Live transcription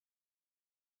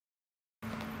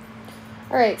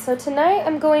All right, so tonight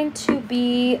I'm going to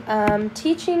be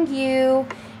teaching you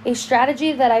a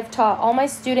strategy that I've taught all my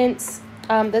students.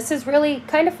 This is really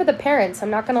kind of for the parents, I'm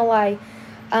not going to lie.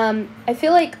 I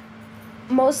feel like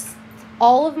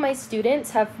all of my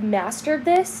students have mastered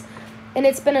this, and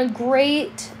it's been a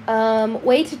great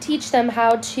way to teach them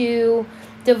how to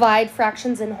divide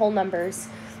fractions and whole numbers.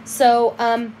 So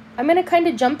I'm going to kind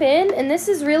of jump in, and this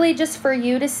is really just for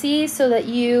you to see so that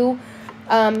you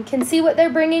can see what they're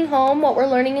bringing home, what we're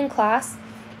learning in class,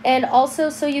 and also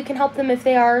so you can help them if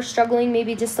they are struggling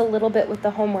maybe just a little bit with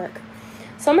the homework.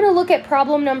 So I'm going to look at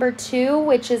problem number 2,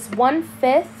 which is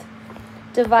 1/5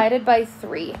 divided by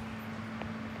 3.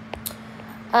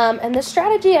 And the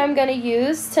strategy I'm going to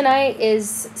use tonight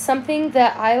is something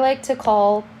that I like to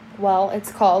call, well, it's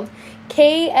called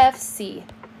KFC.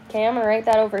 Okay, I'm going to write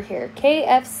that over here,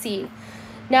 KFC.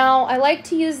 Now, I like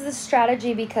to use this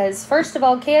strategy because, first of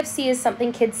all, KFC is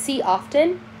something kids see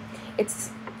often. It's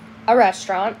a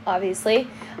restaurant, obviously,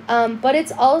 but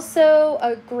it's also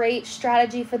a great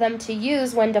strategy for them to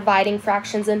use when dividing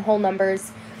fractions and whole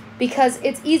numbers because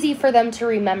it's easy for them to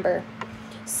remember.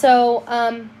 So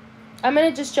I'm going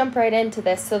to just jump right into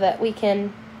this so that we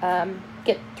can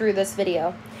get through this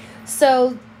video.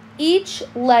 So each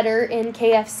letter in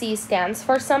KFC stands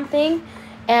for something.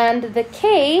 And the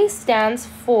K stands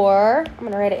for, I'm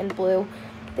going to write it in blue.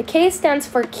 The K stands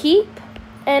for keep,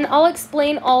 and I'll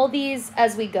explain all these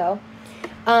as we go.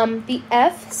 The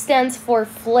F stands for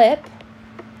flip,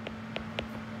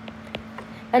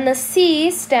 and the C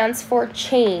stands for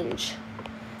change.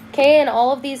 Okay, and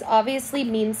all of these obviously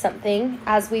mean something.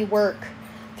 As we work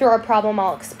through our problem,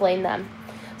 I'll explain them.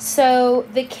 So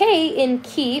the K in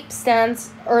keep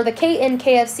the K in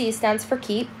KFC stands for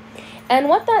keep. And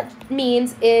what that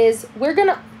means is we're going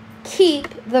to keep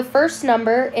the first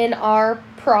number in our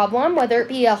problem, whether it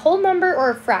be a whole number or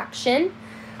a fraction.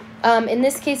 In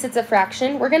this case, it's a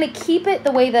fraction. We're going to keep it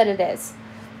the way that it is.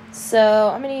 So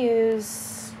I'll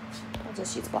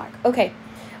just use black. Okay.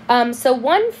 So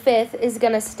 1/5 is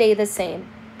going to stay the same.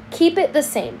 Keep it the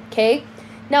same, okay?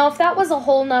 Now, if that was a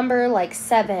whole number like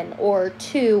 7 or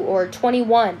 2 or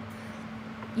 21,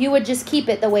 you would just keep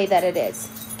it the way that it is,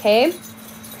 okay?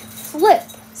 Flip.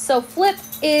 So flip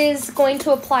is going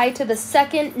to apply to the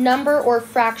second number or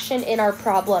fraction in our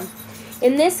problem.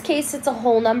 In this case, it's a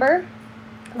whole number,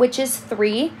 which is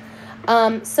 3.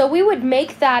 So we would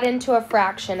make that into a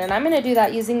fraction, and I'm going to do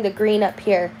that using the green up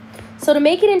here. So to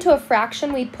make it into a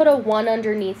fraction, we'd put a 1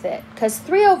 underneath it, because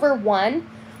 3/1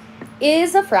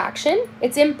 is a fraction.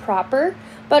 It's improper,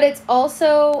 but it's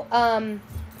also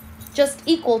just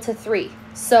equal to 3.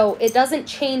 So it doesn't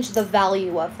change the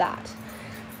value of that.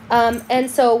 And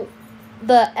so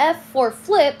the F for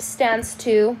flip stands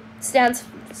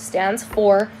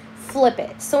for flip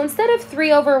it. So instead of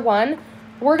 3/1,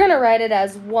 we're going to write it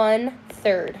as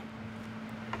 1/3.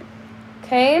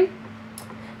 Okay?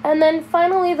 And then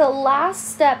finally, the last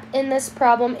step in this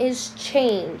problem is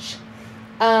change.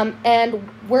 And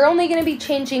we're only going to be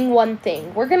changing one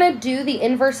thing. We're going to do the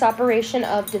inverse operation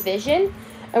of division,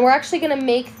 and we're actually going to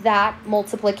make that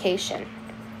multiplication.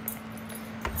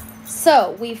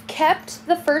 So we've kept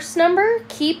the first number,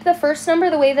 keep the first number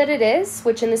the way that it is,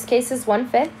 which in this case is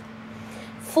 1/5.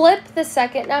 Flip the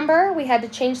second number, we had to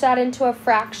change that into a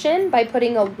fraction by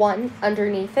putting a 1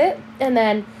 underneath it, and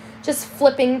then just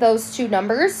flipping those two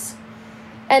numbers,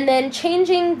 and then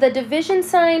changing the division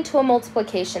sign to a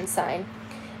multiplication sign.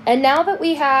 And now that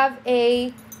we have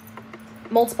a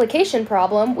multiplication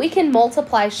problem, we can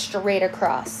multiply straight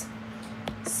across.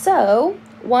 So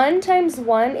 1 times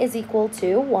 1 is equal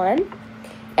to 1,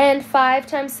 and 5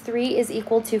 times 3 is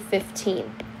equal to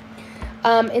 15.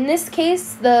 In this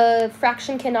case, the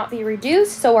fraction cannot be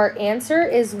reduced, so our answer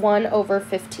is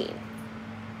 1/15.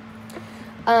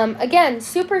 Again,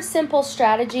 super simple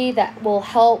strategy that will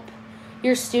help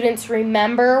your students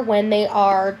remember when they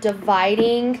are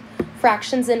dividing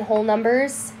fractions and whole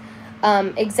numbers,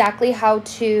 exactly how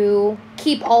to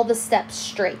keep all the steps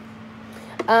straight.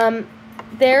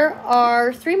 There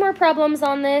are 3 more problems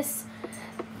on this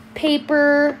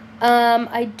paper.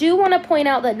 I do want to point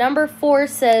out that number 4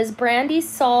 says Brandy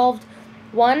solved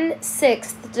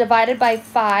 1/6 divided by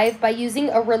 5 by using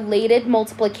a related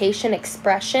multiplication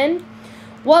expression.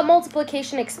 What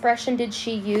multiplication expression did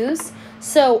she use?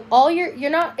 So you're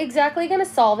not exactly going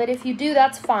to solve it. If you do,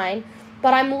 that's fine.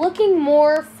 But I'm looking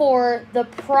more for the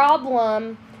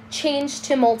problem changed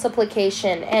to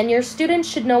multiplication, and your students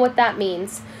should know what that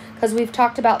means, because we've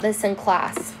talked about this in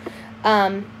class.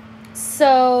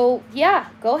 So yeah,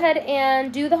 go ahead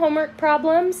and do the homework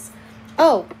problems.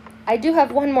 Oh, I do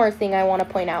have one more thing I want to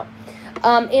point out.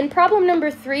 In problem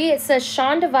number 3, it says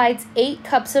Sean divides 8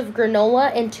 cups of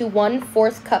granola into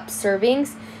 1/4 cup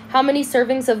servings. How many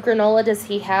servings of granola does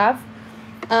he have?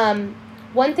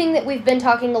 One thing that we've been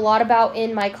talking a lot about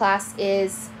in my class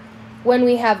is when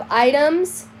we have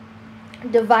items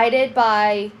divided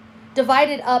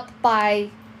up by,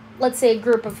 let's say, a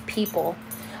group of people.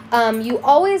 You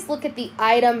always look at the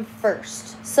item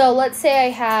first. So let's say I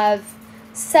have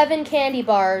 7 candy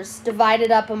bars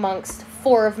divided up amongst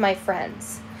 4 of my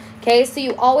friends. Okay, so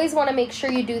you always want to make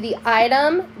sure you do the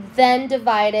item, then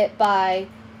divide it by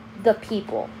the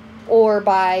people or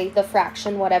by the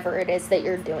fraction, whatever it is that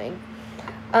you're doing.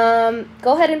 Go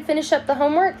ahead and finish up the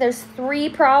homework. There's 3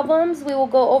 problems. We will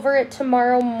go over it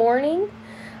tomorrow morning.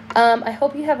 I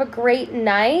hope you have a great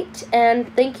night,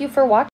 and thank you for watching.